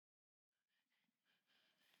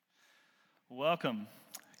Welcome.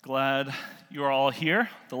 Glad you are all here.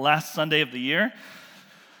 The last Sunday of the year.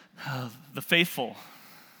 The faithful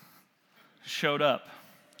showed up.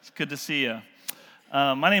 It's good to see you.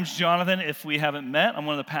 My name's Jonathan. If we haven't met, I'm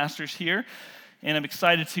one of the pastors here, and I'm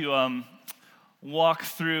excited to walk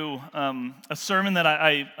through a sermon that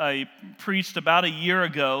I preached about a year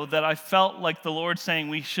ago that I felt like the Lord saying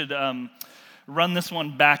we should run this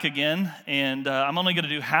one back again, and I'm only going to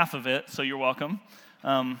do half of it, so you're welcome.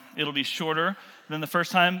 It'll be shorter than the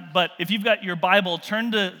first time, but if you've got your Bible,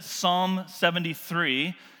 turn to Psalm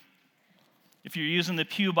 73. If you're using the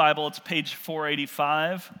Pew Bible, it's page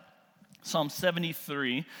 485, Psalm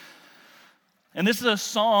 73. And this is a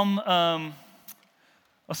psalm of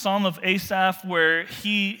Asaph where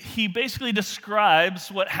he basically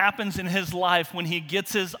describes what happens in his life when he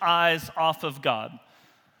gets his eyes off of God.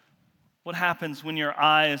 What happens when your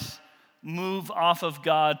eyes move off of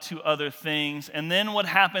God to other things, and then what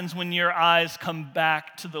happens when your eyes come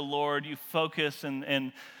back to the Lord, you focus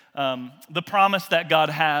and the promise that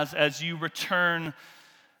God has as you return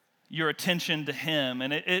your attention to Him.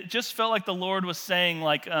 And it just felt like the Lord was saying,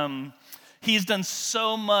 like, He's done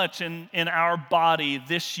so much in our body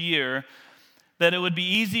this year that it would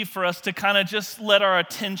be easy for us to kind of just let our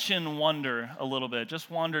attention wander a little bit, just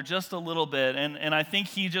wander just a little bit. And I think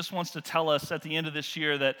He just wants to tell us at the end of this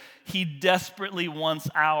year that He desperately wants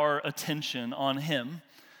our attention on Him.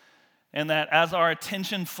 And that as our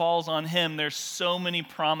attention falls on Him, there's so many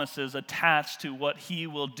promises attached to what He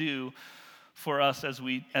will do for us as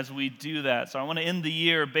we do that. So I want to end the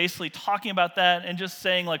year basically talking about that and just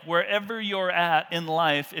saying, like, wherever you're at in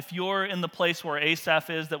life, if you're in the place where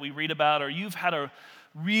Asaph is that we read about, or you've had a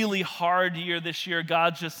really hard year this year,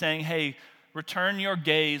 God's just saying, hey, return your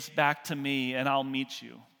gaze back to me and I'll meet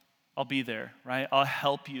you. I'll be there, right? I'll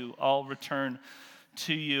help you. I'll return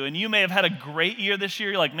to you. And you may have had a great year this year.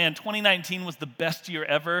 You're like, man, 2019 was the best year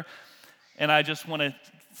ever. And I just want to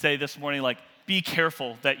say this morning, like, be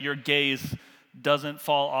careful that your gaze doesn't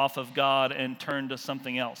fall off of God and turn to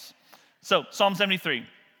something else. So, Psalm 73.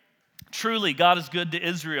 Truly, God is good to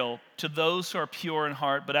Israel, to those who are pure in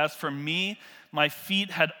heart. But as for me, my feet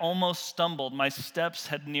had almost stumbled, my steps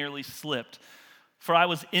had nearly slipped. For I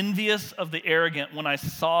was envious of the arrogant when I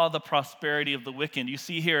saw the prosperity of the wicked. You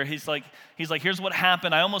see here, he's like, here's what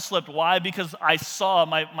happened. I almost slipped. Why? Because I saw,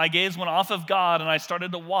 my gaze went off of God and I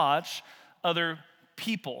started to watch other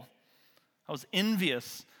people. I was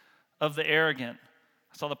envious of the arrogant.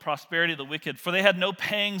 I saw the prosperity of the wicked. For they had no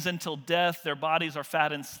pangs until death. Their bodies are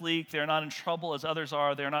fat and sleek. They are not in trouble as others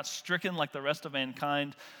are. They are not stricken like the rest of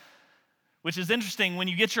mankind. Which is interesting. When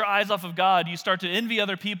you get your eyes off of God, you start to envy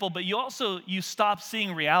other people, but you stop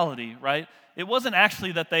seeing reality, right? It wasn't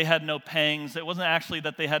actually that they had no pangs. It wasn't actually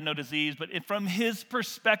that they had no disease. But from His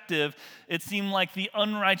perspective, it seemed like the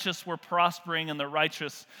unrighteous were prospering and the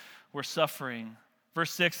righteous were suffering.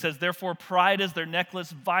 Verse 6 says, therefore pride is their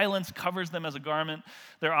necklace, violence covers them as a garment.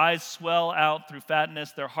 Their eyes swell out through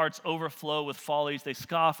fatness, their hearts overflow with follies. They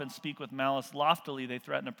scoff and speak with malice. Loftily they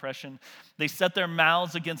threaten oppression. They set their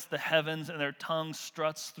mouths against the heavens, and their tongue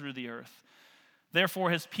struts through the earth. Therefore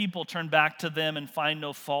His people turn back to them and find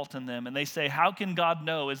no fault in them. And they say, how can God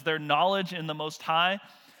know? Is there knowledge in the Most High?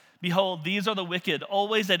 Behold, these are the wicked,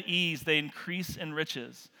 always at ease, they increase in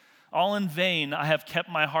riches. All in vain I have kept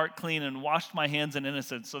my heart clean and washed my hands in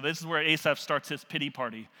innocence. So this is where Asaph starts his pity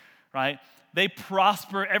party, right? They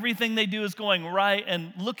prosper. Everything they do is going right.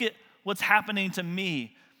 And look at what's happening to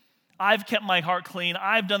me. I've kept my heart clean.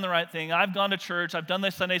 I've done the right thing. I've gone to church. I've done the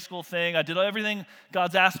Sunday school thing. I did everything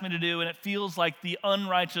God's asked me to do. And it feels like the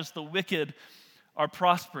unrighteous, the wicked are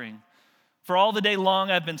prospering. For all the day long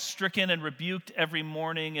I've been stricken and rebuked every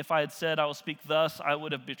morning. If I had said I will speak thus, I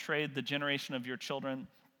would have betrayed the generation of your children.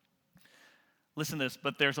 Listen to this,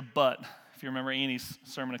 but there's a but. If you remember Annie's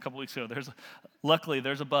sermon a couple weeks ago, luckily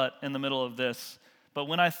there's a but in the middle of this. But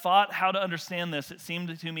when I thought how to understand this, it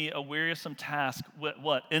seemed to me a wearisome task.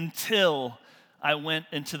 What? Until I went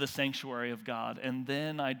into the sanctuary of God, and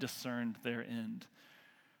then I discerned their end.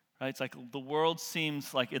 Right? It's like the world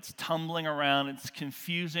seems like it's tumbling around, it's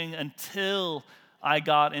confusing until I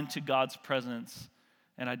got into God's presence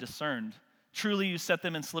and I discerned. Truly, you set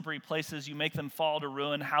them in slippery places. You make them fall to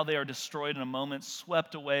ruin. How they are destroyed in a moment,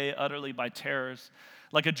 swept away utterly by terrors.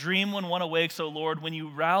 Like a dream when one awakes, O Lord, when you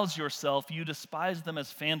rouse yourself, you despise them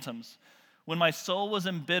as phantoms. When my soul was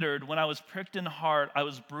embittered, when I was pricked in heart, I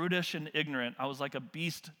was brutish and ignorant. I was like a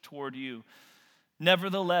beast toward you.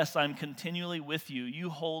 Nevertheless, I'm continually with you. You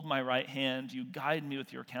hold my right hand. You guide me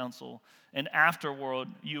with your counsel. And afterward,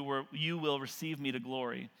 you will receive me to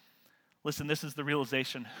glory. Listen, this is the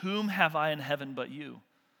realization. Whom have I in heaven but you?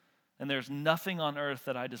 and there's nothing on earth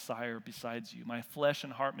that I desire besides you. My flesh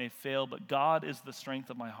and heart may fail, but God is the strength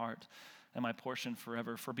of my heart and my portion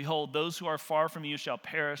forever. For behold, those who are far from you shall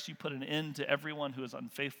perish. You put an end to everyone who is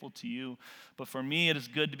unfaithful to you. But for me it is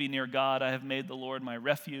good to be near God. I have made the Lord my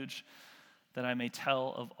refuge, that I may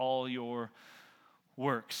tell of all your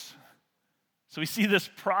works. So we see this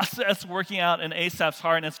process working out in Asaph's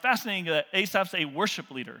heart, and it's fascinating that Asaph's a worship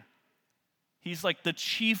leader. He's like the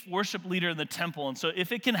chief worship leader in the temple, and so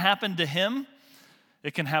if it can happen to him,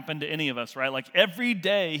 it can happen to any of us, right? Like every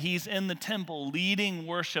day he's in the temple leading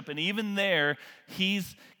worship, and even there,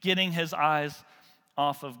 he's getting his eyes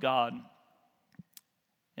off of God.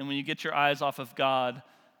 And when you get your eyes off of God,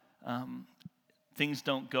 things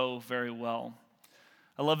don't go very well.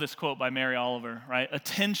 I love this quote by Mary Oliver, right?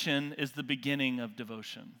 Attention is the beginning of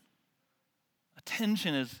devotion.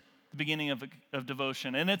 Attention is the beginning of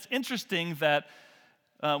devotion. And it's interesting that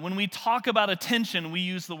when we talk about attention, we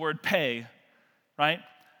use the word pay, right?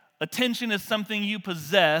 Attention is something you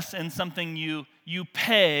possess and something you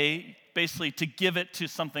pay basically to give it to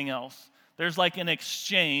something else. There's like an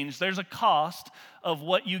exchange. There's a cost of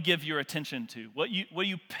what you give your attention to, what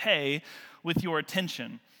you pay with your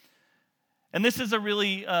attention. And this is a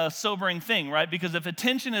really sobering thing, right? Because if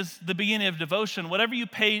attention is the beginning of devotion, whatever you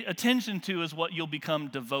pay attention to is what you'll become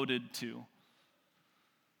devoted to.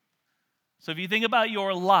 So if you think about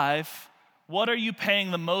your life, what are you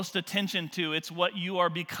paying the most attention to? It's what you are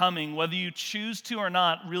becoming, whether you choose to or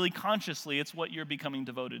not, really consciously, it's what you're becoming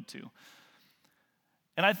devoted to.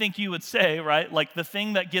 And I think you would say, right, like the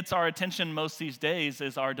thing that gets our attention most these days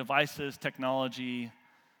is our devices, technology,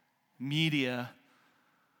 media.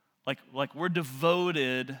 Like we're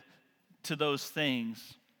devoted to those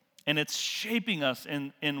things. And it's shaping us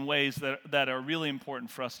in ways that are really important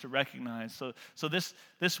for us to recognize. So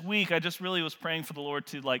this week, I just really was praying for the Lord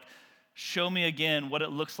to like show me again what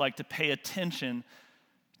it looks like to pay attention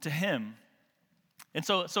to Him. And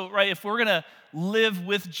so right, if we're going to live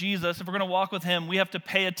with Jesus, if we're going to walk with Him, we have to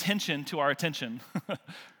pay attention to our attention,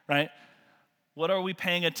 right? What are we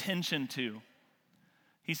paying attention to?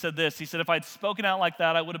 He said this, he said, if I'd spoken out like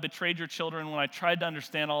that, I would have betrayed your children. When I tried to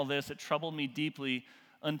understand all this, it troubled me deeply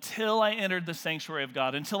until I entered the sanctuary of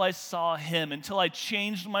God, until I saw Him, until I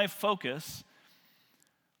changed my focus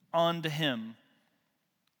onto Him.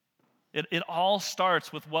 It all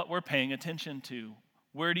starts with what we're paying attention to.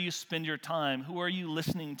 Where do you spend your time? Who are you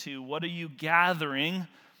listening to? What are you gathering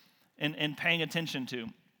and paying attention to?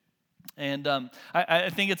 And I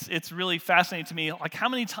think it's really fascinating to me, like how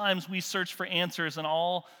many times we search for answers in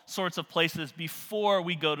all sorts of places before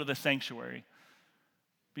we go to the sanctuary,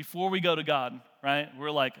 before we go to God, right?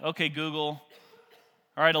 We're like, okay, Google.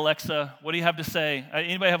 All right, Alexa, what do you have to say?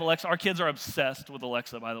 Anybody have Alexa? Our kids are obsessed with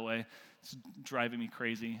Alexa, by the way. It's driving me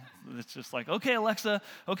crazy. It's just like, okay, Alexa.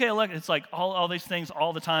 It's like all these things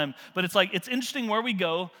all the time. But it's like, it's interesting where we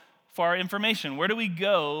go for our information. Where do we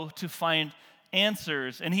go to find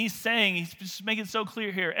answers? And he's just making it so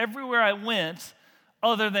clear here. Everywhere I went,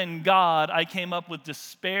 other than God, I came up with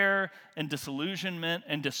despair and disillusionment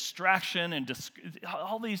and distraction and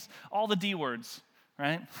all the D words,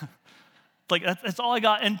 right? Like that's all I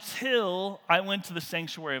got until I went to the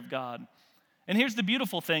sanctuary of God. And here's the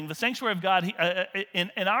beautiful thing. The sanctuary of God, in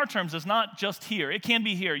our terms, is not just here. It can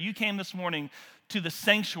be here. You came this morning to the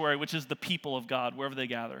sanctuary, which is the people of God, wherever they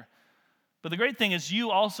gather. But the great thing is you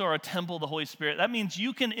also are a temple of the Holy Spirit. That means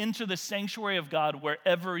you can enter the sanctuary of God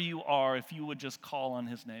wherever you are if you would just call on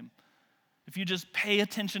His name. If you just pay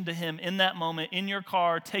attention to Him in that moment, in your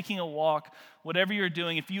car, taking a walk, whatever you're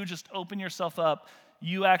doing, if you just open yourself up,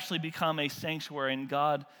 you actually become a sanctuary and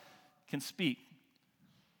God can speak.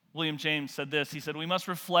 William James said this. He said, we must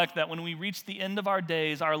reflect that when we reach the end of our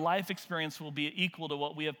days, our life experience will be equal to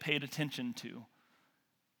what we have paid attention to,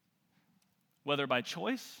 whether by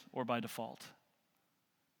choice or by default.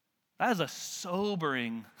 That is a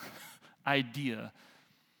sobering idea.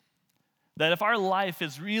 That if our life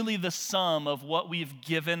is really the sum of what we've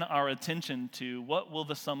given our attention to, what will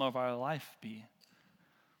the sum of our life be?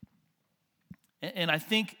 And I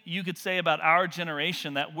think you could say about our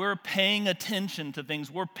generation that we're paying attention to things.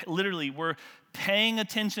 We're paying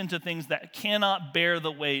attention to things that cannot bear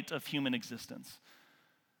the weight of human existence,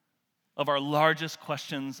 of our largest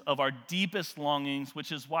questions, of our deepest longings,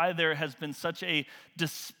 which is why there has been such a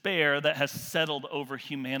despair that has settled over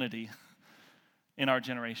humanity in our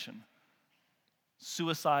generation.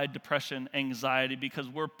 Suicide, depression, anxiety, because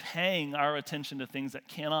we're paying our attention to things that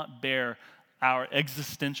cannot bear our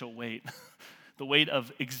existential weight. The weight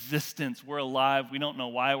of existence. We're alive. We don't know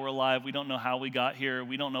why we're alive. We don't know how we got here.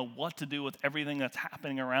 We don't know what to do with everything that's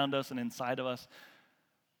happening around us and inside of us.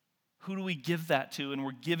 Who do we give that to? And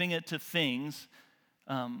we're giving it to things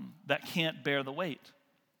that can't bear the weight.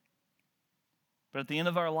 But at the end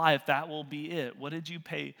of our life, that will be it. What did you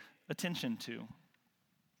pay attention to?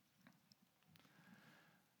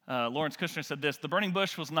 Lawrence Kushner said this: the burning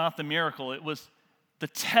bush was not the miracle. It was the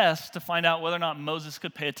test to find out whether or not Moses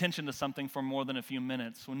could pay attention to something for more than a few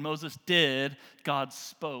minutes. When Moses did, God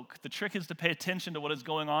spoke. The trick is to pay attention to what is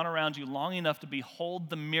going on around you long enough to behold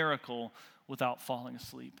the miracle without falling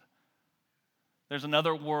asleep. There's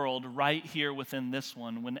another world right here within this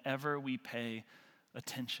one whenever we pay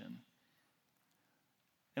attention.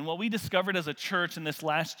 And what we discovered as a church in this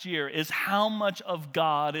last year is how much of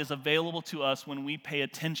God is available to us when we pay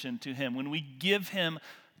attention to Him. When we give Him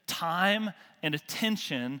time and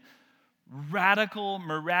attention, radical,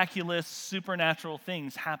 miraculous, supernatural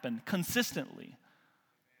things happen consistently.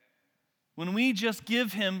 When we just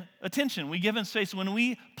give Him attention, we give Him space, when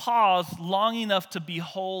we pause long enough to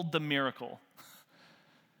behold the miracle.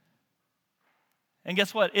 And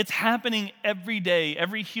guess what? It's happening every day.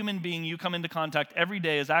 Every human being you come into contact every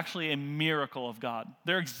day is actually a miracle of God.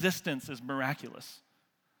 Their existence is miraculous.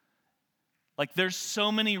 Like, there's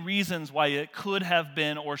so many reasons why it could have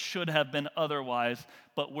been or should have been otherwise,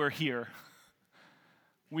 but we're here.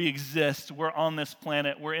 We exist. We're on this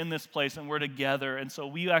planet. We're in this place, and we're together. And so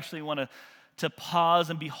we actually want to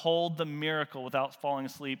pause and behold the miracle without falling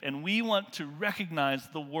asleep. And we want to recognize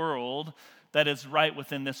the world that is right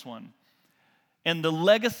within this one. And the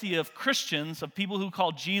legacy of Christians, of people who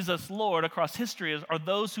call Jesus Lord across history, are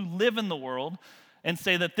those who live in the world and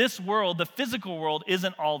say that this world, the physical world,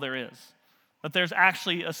 isn't all there is. That there's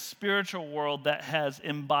actually a spiritual world that has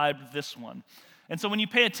imbibed this one. And so when you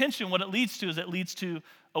pay attention, what it leads to is it leads to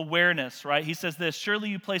awareness, right? He says this: surely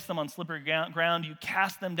you place them on slippery ground, you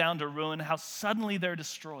cast them down to ruin, how suddenly they're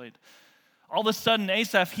destroyed. All of a sudden,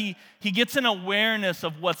 Asaph, he gets an awareness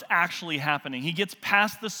of what's actually happening. He gets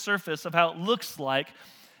past the surface of how it looks like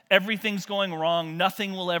everything's going wrong,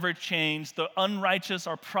 nothing will ever change, the unrighteous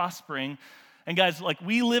are prospering. And guys, like,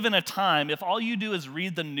 we live in a time, if all you do is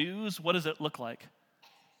read the news, what does it look like?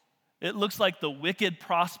 It looks like the wicked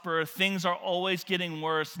prosper, things are always getting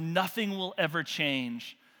worse, nothing will ever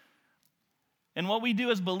change. And what we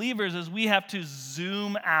do as believers is we have to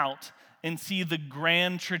zoom out and see the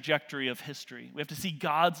grand trajectory of history. We have to see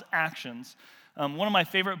God's actions. One of my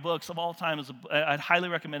favorite books of all time is I'd highly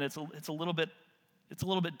recommend it. It's a little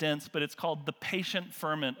bit dense, but it's called The Patient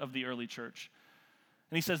Ferment of the Early Church.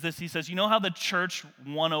 And he says this: he says, you know how the church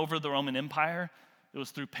won over the Roman Empire? It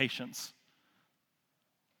was through patience.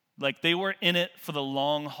 Like, they were in it for the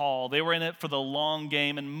long haul. They were in it for the long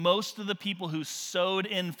game. And most of the people who sowed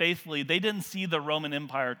in faithfully, they didn't see the Roman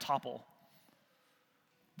Empire topple.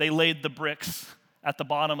 They laid the bricks at the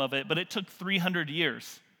bottom of it, but it took 300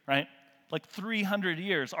 years, right? Like 300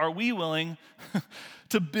 years. Are we willing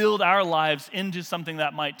to build our lives into something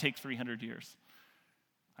that might take 300 years?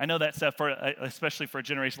 I know that stuff, especially for a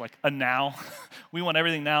generation like a now. We want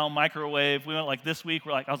everything now, microwave. We want, like, this week,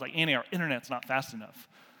 I was like, Annie, our internet's not fast enough.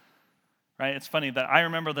 Right? It's funny that I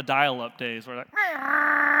remember the dial-up days where, like,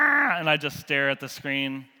 and I just stare at the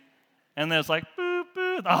screen, and there's like, boop,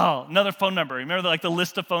 boop. Oh, another phone number. Remember the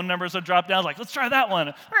list of phone numbers would drop down? I was like, let's try that one.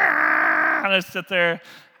 And I sit there.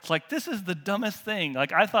 It's like, this is the dumbest thing.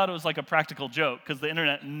 Like, I thought it was like a practical joke because the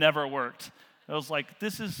internet never worked. I was like,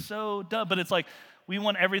 this is so dumb. But it's like, we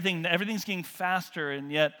want everything's getting faster,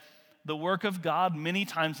 and yet the work of God many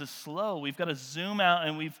times is slow. We've got to zoom out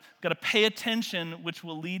and we've got to pay attention, which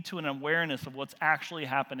will lead to an awareness of what's actually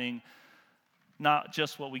happening, not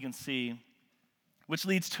just what we can see, which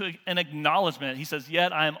leads to an acknowledgement. He says,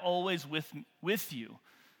 yet I am always with you,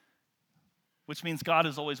 which means God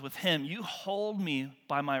is always with him. You hold me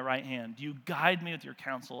by my right hand. You guide me with your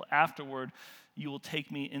counsel. Afterward, you will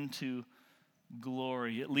take me into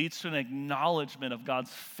glory. It leads to an acknowledgement of God's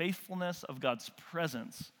faithfulness, of God's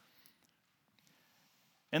presence.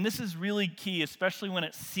 And this is really key, especially when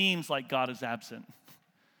it seems like God is absent.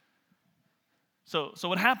 So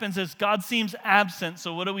what happens is God seems absent,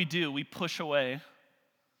 so what do? We push away.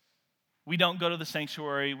 We don't go to the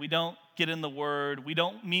sanctuary. We don't get in the Word. We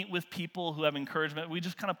don't meet with people who have encouragement. We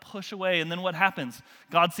just kind of push away, and then what happens?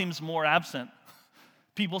 God seems more absent.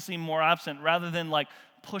 People seem more absent rather than like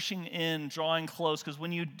pushing in, drawing close, because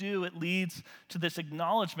when you do, it leads to this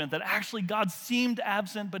acknowledgement that actually God seemed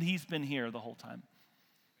absent, but he's been here the whole time.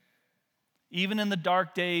 Even in the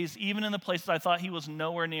dark days, even in the places I thought he was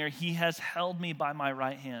nowhere near, he has held me by my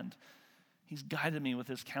right hand. He's guided me with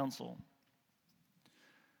his counsel.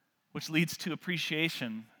 Which leads to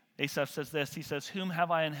appreciation. Asaph says this, he says, whom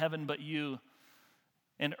have I in heaven but you?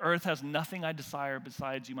 And earth has nothing I desire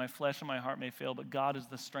besides you. My flesh and my heart may fail, but God is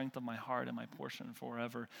the strength of my heart and my portion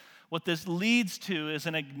forever. What this leads to is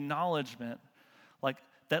an acknowledgement, like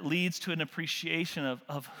that leads to an appreciation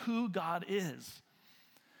of who God is.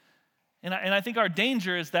 And I think our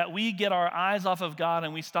danger is that we get our eyes off of God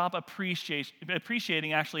and we stop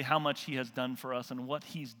appreciating actually how much he has done for us and what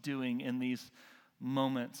he's doing in these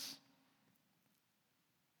moments.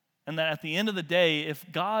 And that at the end of the day, if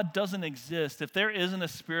God doesn't exist, if there isn't a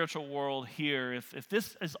spiritual world here, if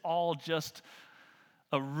this is all just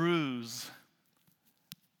a ruse,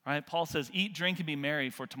 right? Paul says, eat, drink, and be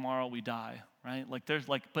merry, for tomorrow we die, right?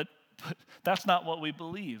 But that's not what we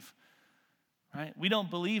believe, right? We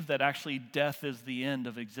don't believe that actually death is the end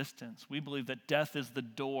of existence. We believe that death is the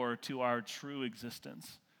door to our true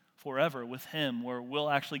existence forever with him, where we'll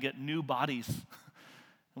actually get new bodies.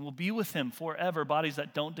 And we'll be with him forever, bodies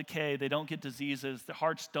that don't decay, they don't get diseases, their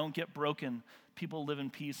hearts don't get broken. People live in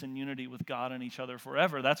peace and unity with God and each other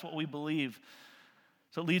forever. That's what we believe.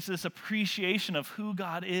 So it leads to this appreciation of who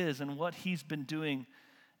God is and what he's been doing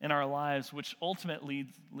in our lives, which ultimately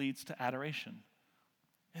leads to adoration.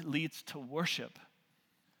 It leads to worship.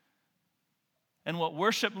 And what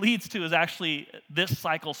worship leads to is actually this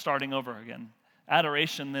cycle starting over again.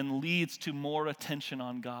 Adoration then leads to more attention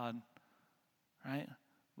on God, right?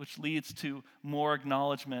 Which leads to more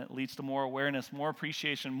acknowledgement, leads to more awareness, more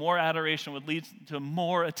appreciation, more adoration, which leads to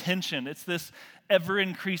more attention. It's this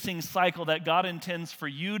ever-increasing cycle that God intends for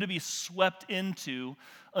you to be swept into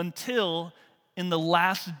until in the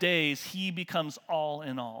last days he becomes all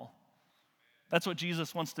in all. That's what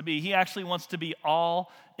Jesus wants to be. He actually wants to be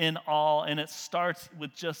all in all, and it starts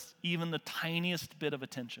with just even the tiniest bit of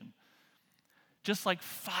attention. Just like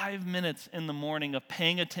 5 minutes in the morning of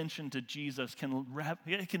paying attention to Jesus can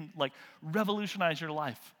revolutionize your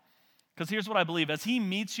life. Because here's what I believe. As he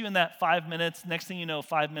meets you in that 5 minutes, next thing you know,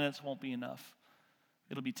 5 minutes won't be enough.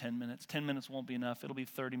 It'll be 10 minutes. 10 minutes won't be enough. It'll be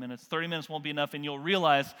 30 minutes. 30 minutes won't be enough, and you'll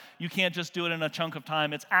realize you can't just do it in a chunk of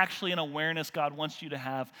time. It's actually an awareness God wants you to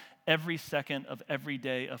have every second of every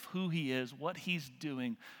day of who he is, what he's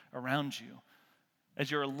doing around you, as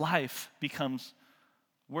your life becomes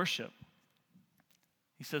worship.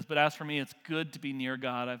 He says, but as for me, it's good to be near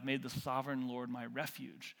God. I've made the sovereign Lord my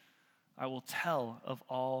refuge. I will tell of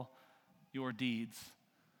all your deeds.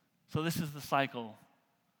 So this is the cycle.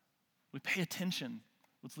 We pay attention,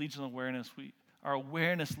 which leads to awareness. Our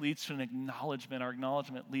awareness leads to an acknowledgement. Our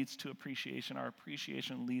acknowledgement leads to appreciation. Our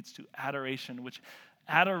appreciation leads to adoration, which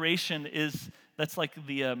adoration that's like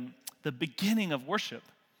the beginning of worship.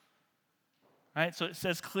 Right? So it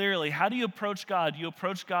says clearly, how do you approach God? You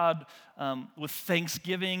approach God with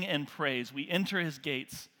thanksgiving and praise. We enter his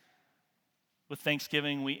gates with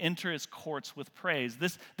thanksgiving. We enter his courts with praise.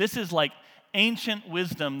 This is like ancient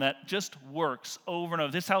wisdom that just works over and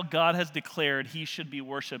over. This is how God has declared he should be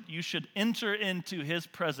worshiped. You should enter into his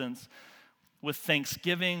presence with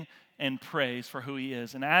thanksgiving and praise for who he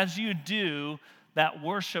is. And as you do, that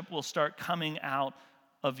worship will start coming out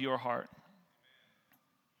of your heart.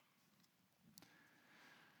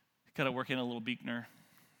 Got to work in a little Beekner.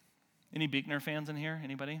 Any Beekner fans in here?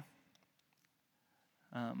 Anybody?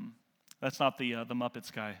 That's not the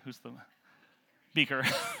Muppets guy. Who's the Beaker?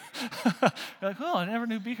 You're like, oh, I never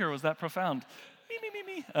knew Beaker was that profound.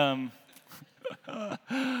 Me.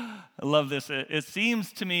 I love this. It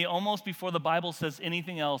seems to me almost before the Bible says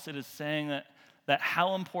anything else, it is saying that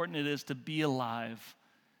how important it is to be alive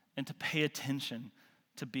and to pay attention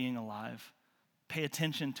to being alive. Pay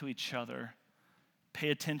attention to each other. Pay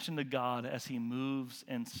attention to God as he moves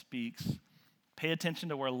and speaks. Pay attention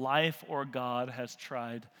to where life or God has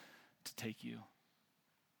tried to take you.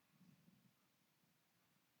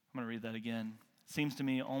 I'm going to read that again. It seems to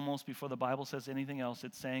me almost before the Bible says anything else,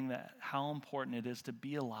 it's saying that how important it is to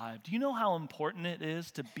be alive. Do you know how important it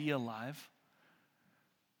is to be alive?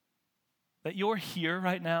 That you're here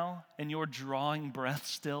right now and you're drawing breath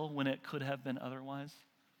still when it could have been otherwise?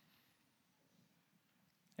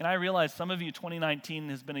 And I realize some of you, 2019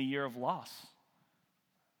 has been a year of loss,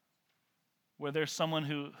 where there's someone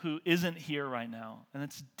who isn't here right now, and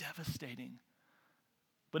it's devastating.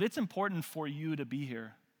 But it's important for you to be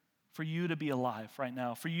here, for you to be alive right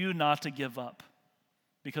now, for you not to give up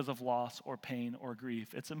because of loss or pain or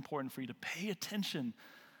grief. It's important for you to pay attention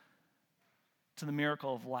to the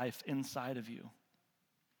miracle of life inside of you.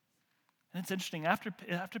 And it's interesting, after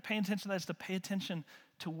paying attention to that, is to pay attention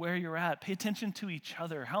to where you're at. Pay attention to each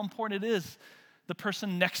other, how important it is. The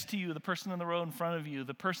person next to you, the person in the row in front of you,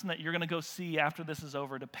 the person that you're going to go see after this is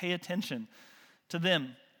over, to pay attention to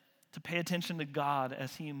them, to pay attention to God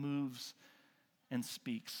as he moves and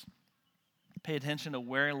speaks. Pay attention to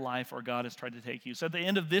where life or God has tried to take you. So at the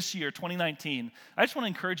end of this year, 2019, I just want to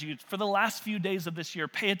encourage you, for the last few days of this year,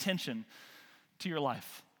 pay attention to your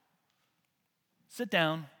life. Sit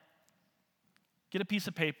down, get a piece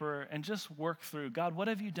of paper, and just work through, God, what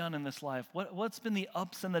have you done in this life? What's been the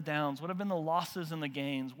ups and the downs? What have been the losses and the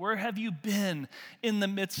gains? Where have you been in the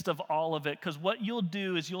midst of all of it? Because what you'll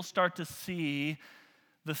do is you'll start to see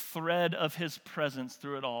the thread of his presence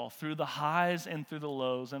through it all, through the highs and through the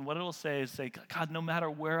lows. And what it'll say is, God, no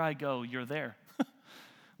matter where I go, you're there.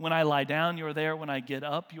 When I lie down, you're there. When I get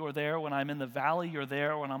up, you're there. When I'm in the valley, you're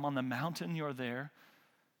there. When I'm on the mountain, you're there.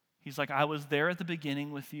 He's like, I was there at the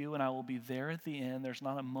beginning with you, and I will be there at the end. There's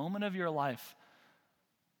not a moment of your life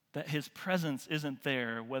that his presence isn't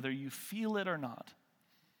there, whether you feel it or not.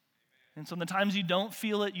 And so in the times you don't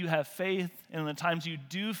feel it, you have faith. And in the times you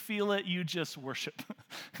do feel it, you just worship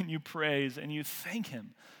and you praise and you thank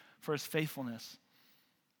him for his faithfulness.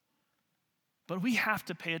 But we have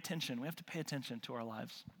to pay attention. We have to pay attention to our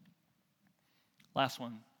lives. Last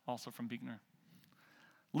one, also from Buechner.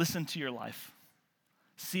 Listen to your life.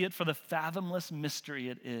 See it for the fathomless mystery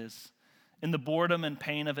it is, in the boredom and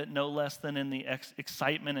pain of it no less than in the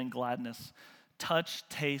excitement and gladness. Touch,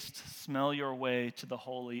 taste, smell your way to the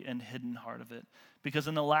holy and hidden heart of it. Because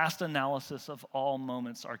in the last analysis of all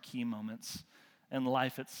moments are key moments, and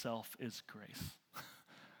life itself is grace.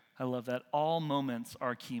 I love that. All moments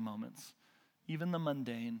are key moments, even the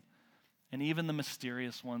mundane and even the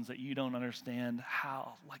mysterious ones that you don't understand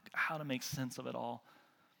how to make sense of it all.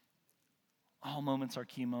 All moments are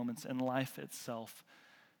key moments, and life itself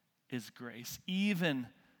is grace. Even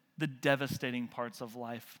the devastating parts of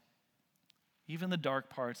life, even the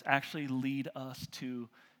dark parts, actually lead us to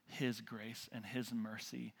his grace and his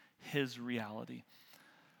mercy, his reality.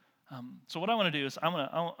 So what I want to do is I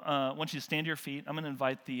want you to stand to your feet. I'm going to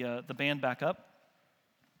invite the band back up,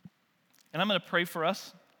 and I'm going to pray for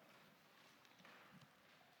us.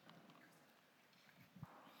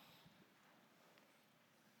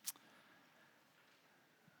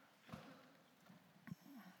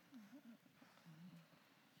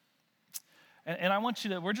 And I want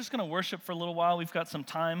you to, we're just going to worship for a little while. We've got some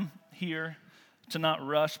time here to not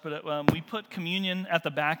rush, but we put communion at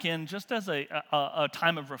the back end just as a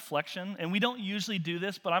time of reflection. And we don't usually do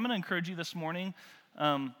this, but I'm going to encourage you this morning.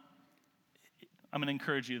 I'm going to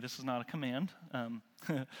encourage you, this is not a command,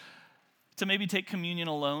 to maybe take communion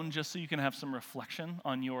alone just so you can have some reflection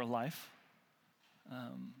on your life.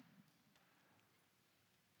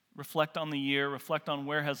 Reflect on the year, reflect on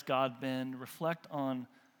where has God been, reflect on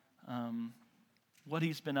what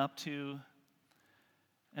he's been up to.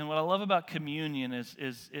 And what I love about communion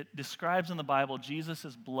is it describes in the Bible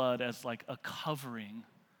Jesus' blood as like a covering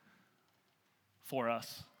for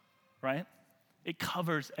us, right? It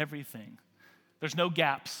covers everything. There's no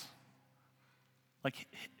gaps. Like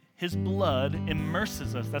his blood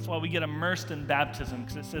immerses us. That's why we get immersed in baptism,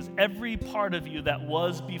 because it says every part of you that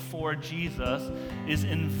was before Jesus is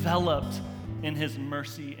enveloped in his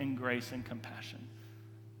mercy and grace and compassion.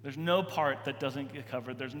 There's no part that doesn't get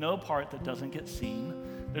covered. There's no part that doesn't get seen.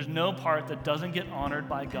 There's no part that doesn't get honored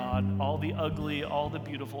by God. All the ugly, all the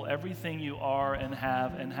beautiful, everything you are and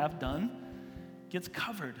have done gets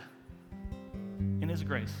covered in his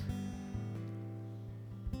grace.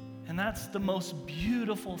 And that's the most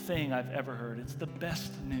beautiful thing I've ever heard. It's the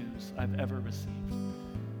best news I've ever received,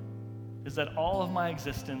 is that all of my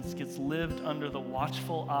existence gets lived under the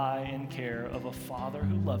watchful eye and care of a Father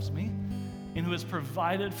who loves me and who has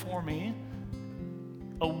provided for me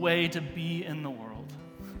a way to be in the world,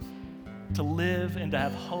 to live and to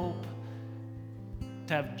have hope,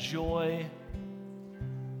 to have joy,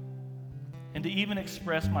 and to even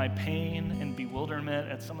express my pain and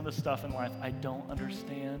bewilderment at some of the stuff in life I don't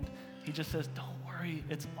understand. He just says, don't worry,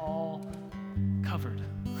 it's all covered.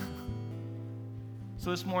 So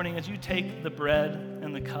this morning, as you take the bread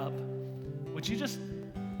and the cup, would you just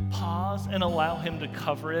pause and allow him to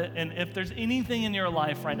cover it? And if there's anything in your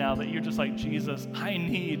life right now that you're just like, Jesus, I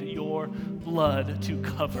need your blood to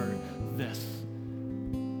cover this,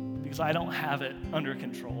 because I don't have it under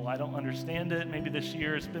control. I don't understand it. Maybe this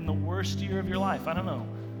year has been the worst year of your life. I don't know.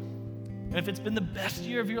 And if it's been the best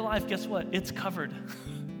year of your life, guess what? It's covered.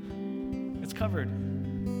 It's covered.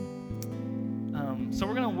 So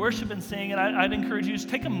we're going to worship and sing, and I'd encourage you to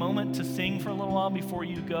take a moment to sing for a little while before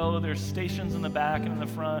you go. There's stations in the back and in the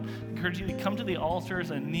front. I encourage you to come to the altars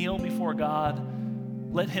and kneel before God.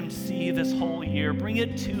 Let him see this whole year. Bring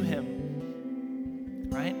it to him,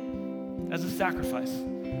 right? As a sacrifice.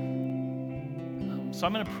 So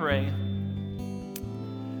I'm going to pray.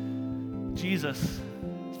 Jesus,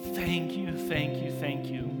 thank you, thank you, thank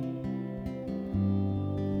you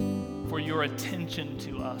for your attention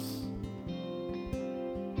to us.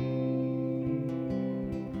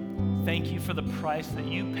 Thank you for the price that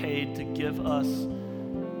you paid to give us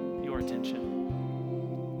your attention.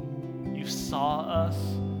 You saw us,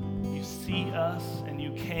 you see us, and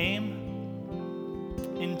you came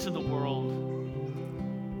into the world.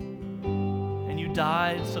 And you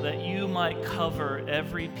died so that you might cover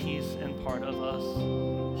every piece and part of us,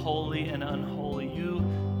 holy and unholy. You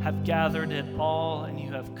have gathered it all, and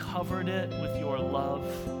you have covered it with your love.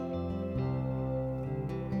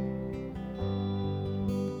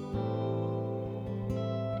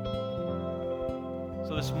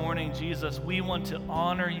 So this morning, Jesus, we want to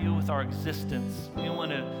honor you with our existence. We want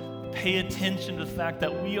to pay attention to the fact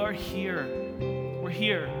that we are here. We're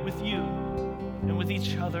here with you and with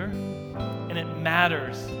each other, and it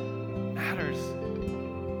matters. It matters.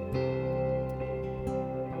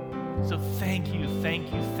 So thank you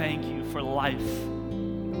for life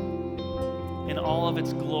in all of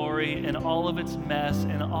its glory, in all of its mess,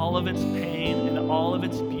 in all of its pain, in all of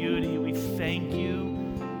its beauty. We thank you.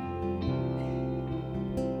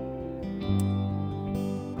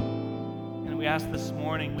 And we ask this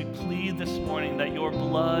morning, we plead this morning that your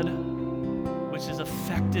blood, which is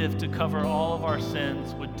effective to cover all of our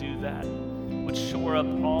sins, would do that, would shore up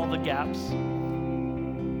all the gaps,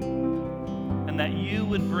 and that you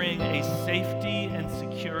would bring a safety and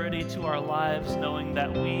security to our lives, knowing that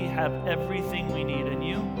we have everything we need in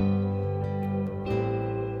you,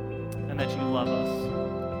 and that you love us.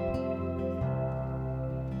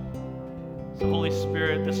 So Holy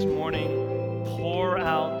Spirit, this morning, pour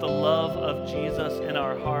out the love of Jesus in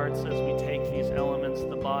our hearts as we take these elements,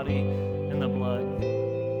 the body and the blood.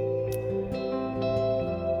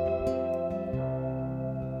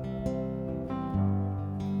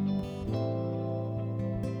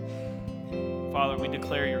 Father, we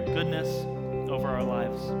declare your goodness over our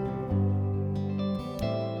lives.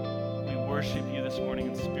 We worship you this morning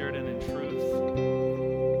in spirit and in truth.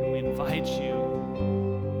 And we invite you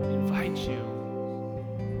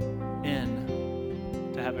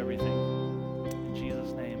in to have everything. In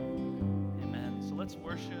Jesus' name, amen. So let's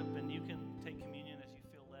worship.